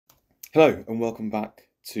Hello and welcome back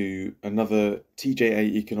to another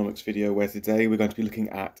TJA economics video where today we're going to be looking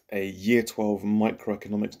at a year 12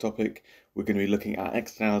 microeconomics topic. We're going to be looking at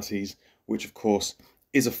externalities, which of course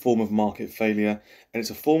is a form of market failure, and it's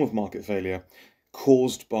a form of market failure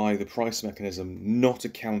caused by the price mechanism not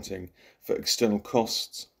accounting for external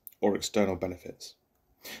costs or external benefits.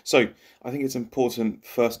 So I think it's important,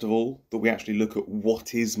 first of all, that we actually look at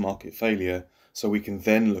what is market failure so we can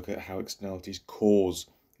then look at how externalities cause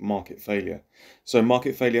market failure. So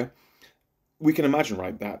market failure, we can imagine,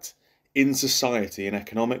 right, that in society, in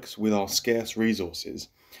economics, with our scarce resources,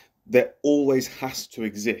 there always has to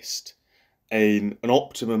exist an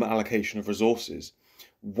optimum allocation of resources,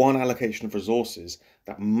 one allocation of resources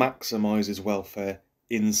that maximizes welfare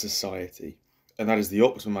in society. And that is the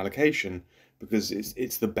optimum allocation because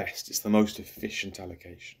it's the best, it's the most efficient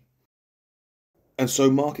allocation. And so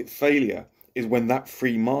market failure is when that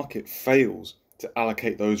free market fails to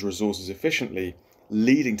allocate those resources efficiently,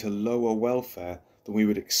 leading to lower welfare than we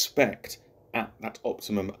would expect at that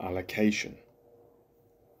optimum allocation.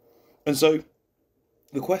 And so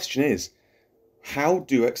the question is, how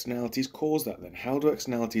do externalities cause that then? How do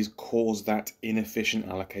externalities cause that inefficient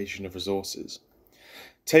allocation of resources?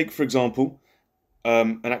 Take, for example,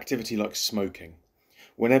 an activity like smoking.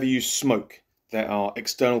 Whenever you smoke, there are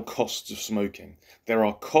external costs of smoking. There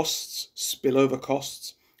are costs, spillover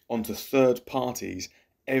costs, onto third parties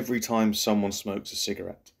every time someone smokes a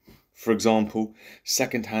cigarette. For example,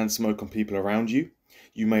 secondhand smoke on people around you.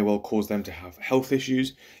 You may well cause them to have health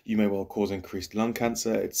issues. You may well cause increased lung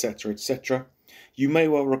cancer, etc., etc. You may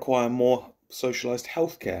well require more socialized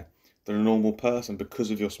healthcare than a normal person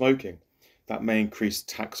because of your smoking. That may increase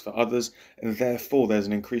tax for others, and therefore there's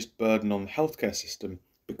an increased burden on the healthcare system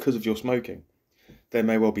because of your smoking. There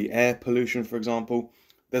may well be air pollution, for example.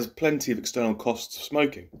 There's plenty of external costs of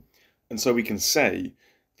smoking. And so we can say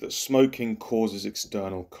that smoking causes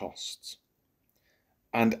external costs.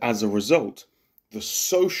 And as a result, the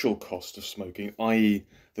social cost of smoking, i.e.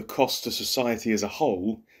 the cost to society as a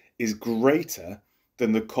whole, is greater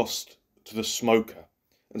than the cost to the smoker.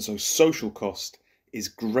 And so social cost is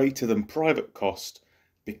greater than private cost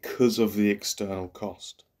because of the external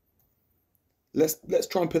cost. Let's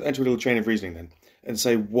try and put that into a little chain of reasoning then, and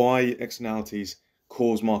say why externalities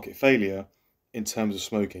cause market failure in terms of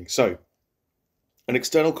smoking. So, an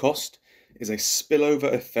external cost is a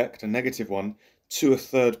spillover effect, a negative one, to a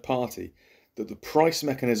third party that the price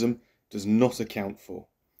mechanism does not account for.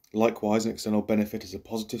 Likewise, an external benefit is a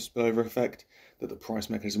positive spillover effect that the price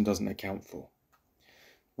mechanism doesn't account for.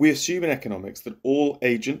 We assume in economics that all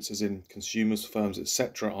agents, as in consumers, firms,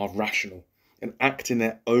 etc., are rational and act in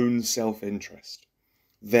their own self-interest.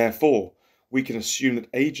 Therefore, we can assume that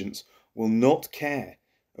agents will not care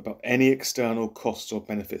about any external costs or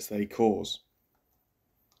benefits they cause.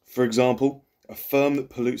 For example, a firm that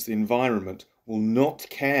pollutes the environment will not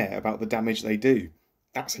care about the damage they do.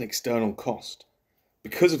 That's an external cost.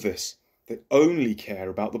 Because of this, they only care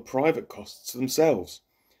about the private costs themselves,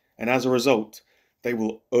 and as a result, they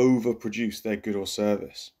will overproduce their good or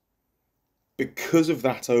service. Because of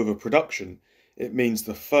that overproduction, it means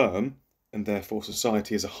the firm, and therefore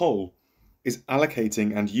society as a whole, is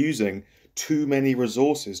allocating and using too many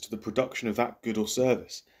resources to the production of that good or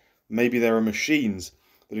service. Maybe there are machines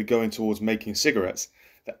that are going towards making cigarettes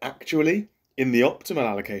that actually, in the optimal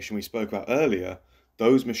allocation we spoke about earlier,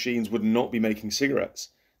 those machines would not be making cigarettes.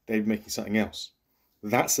 They'd be making something else.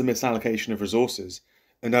 That's the misallocation of resources,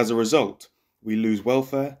 and as a result, we lose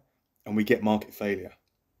welfare and we get market failure.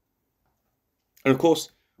 And of course,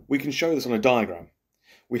 we can show this on a diagram.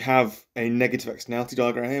 We have a negative externality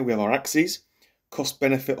diagram here. We have our axes, cost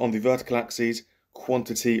benefit on the vertical axes,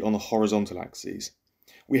 quantity on the horizontal axes.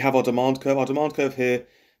 We have our demand curve. Our demand curve here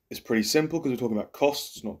is pretty simple because we're talking about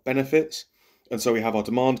costs, not benefits. And so we have our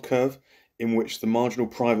demand curve in which the marginal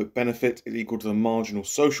private benefit is equal to the marginal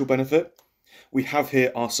social benefit. We have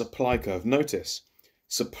here our supply curve. Notice,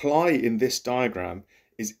 supply in this diagram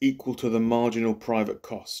is equal to the marginal private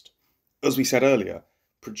cost. As we said earlier,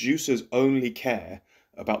 producers only care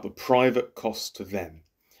about the private cost to them.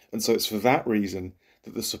 And so it's for that reason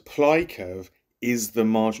that the supply curve is the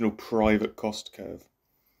marginal private cost curve.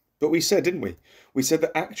 But we said, didn't we? We said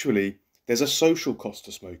that actually there's a social cost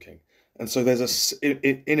to smoking. And so there's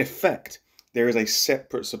in effect, there is a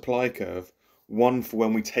separate supply curve, one for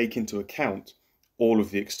when we take into account all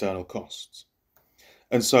of the external costs.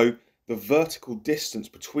 And so the vertical distance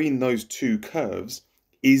between those two curves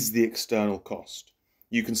is the external cost.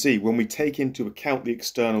 You can see when we take into account the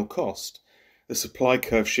external cost, the supply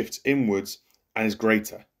curve shifts inwards and is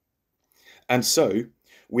greater. And so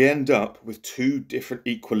we end up with two different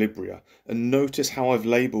equilibria. And notice how I've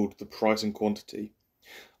labelled the price and quantity.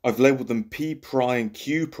 I've labelled them P pri and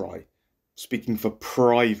Q pri, speaking for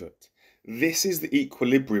private. This is the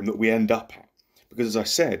equilibrium that we end up at, because as I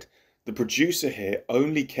said, the producer here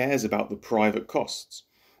only cares about the private costs.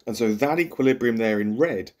 And so that equilibrium there in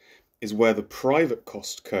red is where the private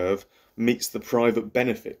cost curve meets the private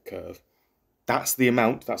benefit curve. That's the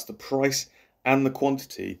amount, that's the price and the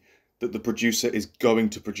quantity that the producer is going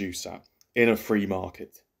to produce at in a free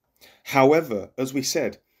market. However, as we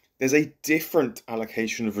said, there's a different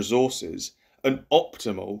allocation of resources, an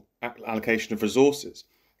optimal allocation of resources,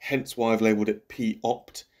 hence why I've labelled it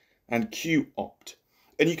P-opt and Q-opt.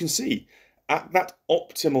 And you can see, at that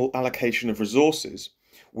optimal allocation of resources,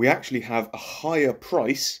 we actually have a higher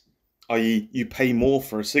price, i.e. you pay more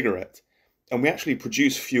for a cigarette, and we actually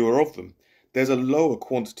produce fewer of them. There's a lower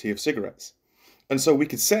quantity of cigarettes. And so we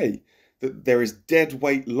could say that there is dead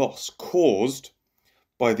weight loss caused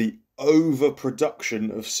by the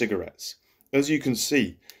overproduction of cigarettes. As you can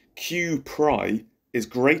see, Q pri is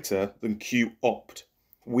greater than Q opt.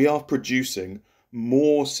 We are producing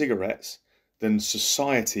more cigarettes than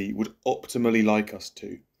society would optimally like us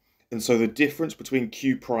to. And so the difference between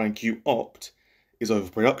Q pri and Q opt is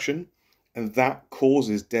overproduction, and that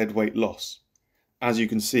causes dead weight loss, as you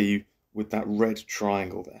can see with that red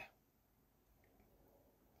triangle there.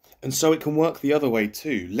 And so it can work the other way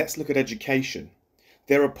too. Let's look at education.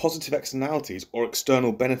 There are positive externalities or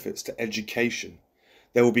external benefits to education.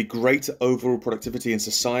 There will be greater overall productivity in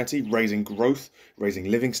society, raising growth,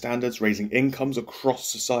 raising living standards, raising incomes across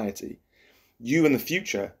society. You in the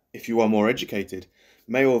future, if you are more educated,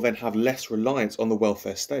 may well then have less reliance on the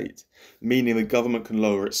welfare state, meaning the government can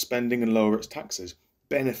lower its spending and lower its taxes,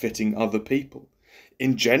 benefiting other people.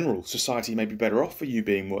 In general, society may be better off for you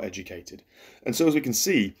being more educated. And so as we can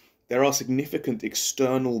see, there are significant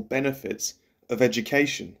external benefits of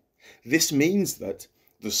education. This means that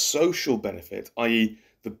the social benefit, i.e.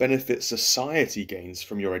 the benefit society gains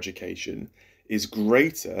from your education, is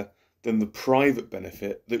greater than the private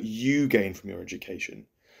benefit that you gain from your education.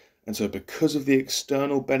 And so because of the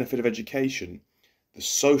external benefit of education, the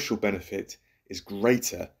social benefit is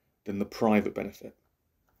greater than the private benefit.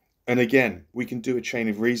 And again, we can do a chain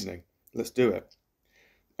of reasoning. Let's do it.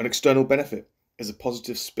 An external benefit is a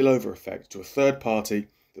positive spillover effect to a third party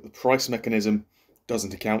that the price mechanism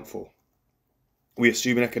doesn't account for. We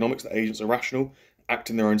assume in economics that agents are rational, act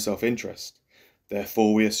in their own self-interest.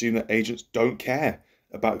 Therefore, we assume that agents don't care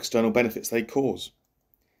about external benefits they cause.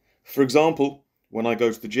 For example, when I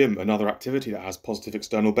go to the gym, another activity that has positive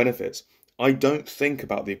external benefits, I don't think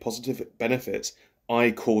about the positive benefits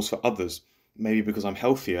I cause for others. Maybe because I'm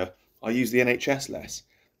healthier, I use the NHS less.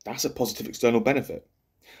 That's a positive external benefit.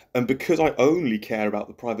 And because I only care about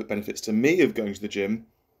the private benefits to me of going to the gym,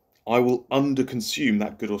 I will underconsume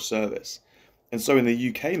that good or service. And so in the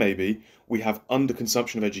UK, maybe, we have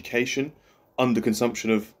underconsumption of education,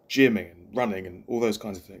 underconsumption of gymming and running and all those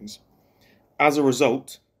kinds of things. As a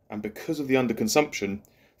result, and because of the underconsumption,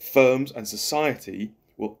 firms and society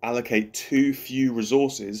will allocate too few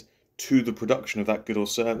resources to the production of that good or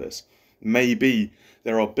service. Maybe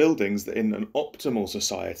there are buildings that in an optimal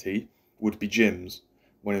society would be gyms,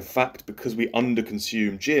 when in fact, because we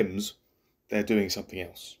underconsume gyms, they're doing something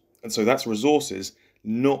else. And so that's resources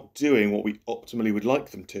not doing what we optimally would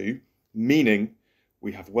like them to, meaning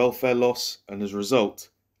we have welfare loss and as a result,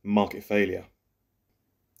 market failure.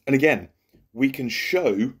 And again, we can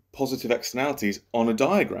show positive externalities on a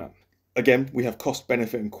diagram. Again, we have cost,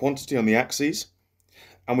 benefit and quantity on the axes,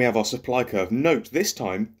 and we have our supply curve. Note, this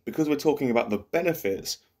time, because we're talking about the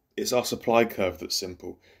benefits, it's our supply curve that's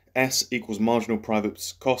simple. S equals marginal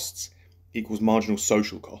private costs equals marginal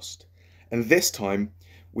social cost. And this time,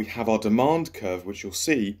 we have our demand curve, which you'll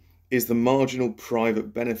see is the marginal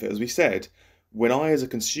private benefit. As we said, when I as a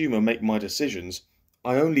consumer make my decisions,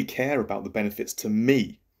 I only care about the benefits to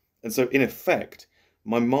me. And so in effect,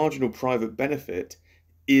 my marginal private benefit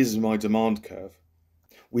is my demand curve.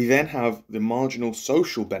 We then have the marginal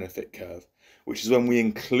social benefit curve, which is when we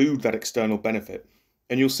include that external benefit.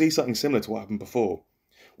 And you'll see something similar to what happened before.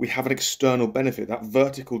 We have an external benefit, that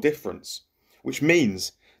vertical difference, which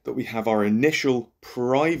means that we have our initial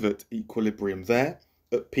private equilibrium there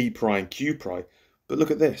at P pri and Q pri. But look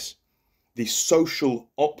at this. The social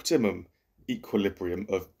optimum equilibrium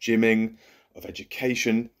of gymming, of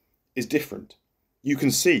education, is different. You can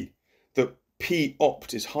see that P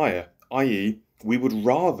opt is higher, i.e. we would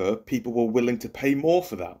rather people were willing to pay more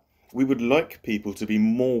for that. We would like people to be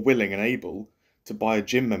more willing and able to buy a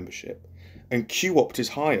gym membership. And Q opt is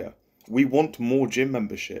higher. We want more gym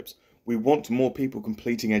memberships. We want more people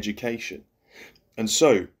completing education. And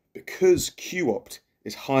so, because Q opt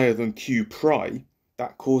is higher than Q pry,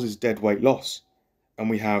 that causes deadweight loss. And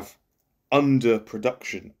we have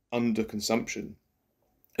underproduction, underconsumption.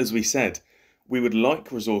 As we said, we would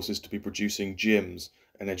like resources to be producing gyms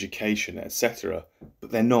and education, etc.,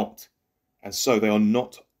 but they're not. And so they are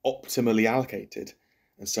not optimally allocated.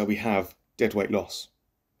 And so we have deadweight loss.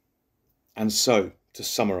 And so, to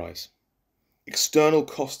summarise, external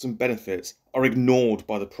costs and benefits are ignored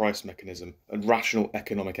by the price mechanism and rational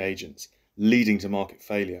economic agents, leading to market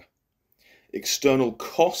failure. External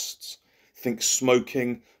costs, think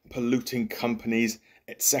smoking, polluting companies,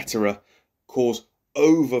 etc., cause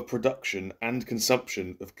overproduction and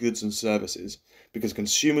consumption of goods and services because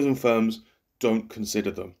consumers and firms don't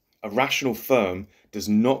consider them. A rational firm does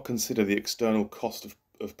not consider the external cost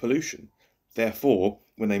of pollution. Therefore,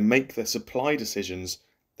 when they make their supply decisions,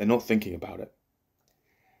 they're not thinking about it.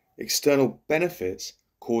 External benefits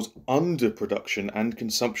cause underproduction and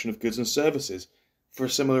consumption of goods and services for a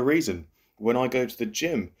similar reason. When I go to the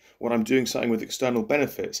gym, when I'm doing something with external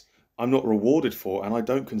benefits, I'm not rewarded for and I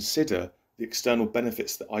don't consider the external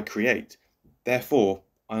benefits that I create. Therefore,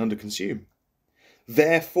 I underconsume.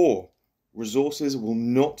 Therefore, resources will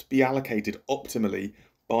not be allocated optimally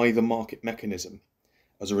by the market mechanism.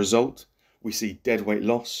 As a result, we see deadweight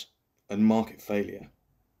loss and market failure.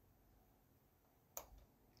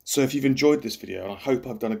 So if you've enjoyed this video, and I hope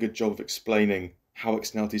I've done a good job of explaining how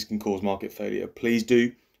externalities can cause market failure, please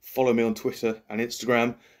do follow me on Twitter and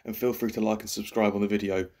Instagram, and feel free to like and subscribe on the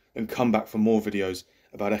video, and come back for more videos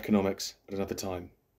about economics at another time.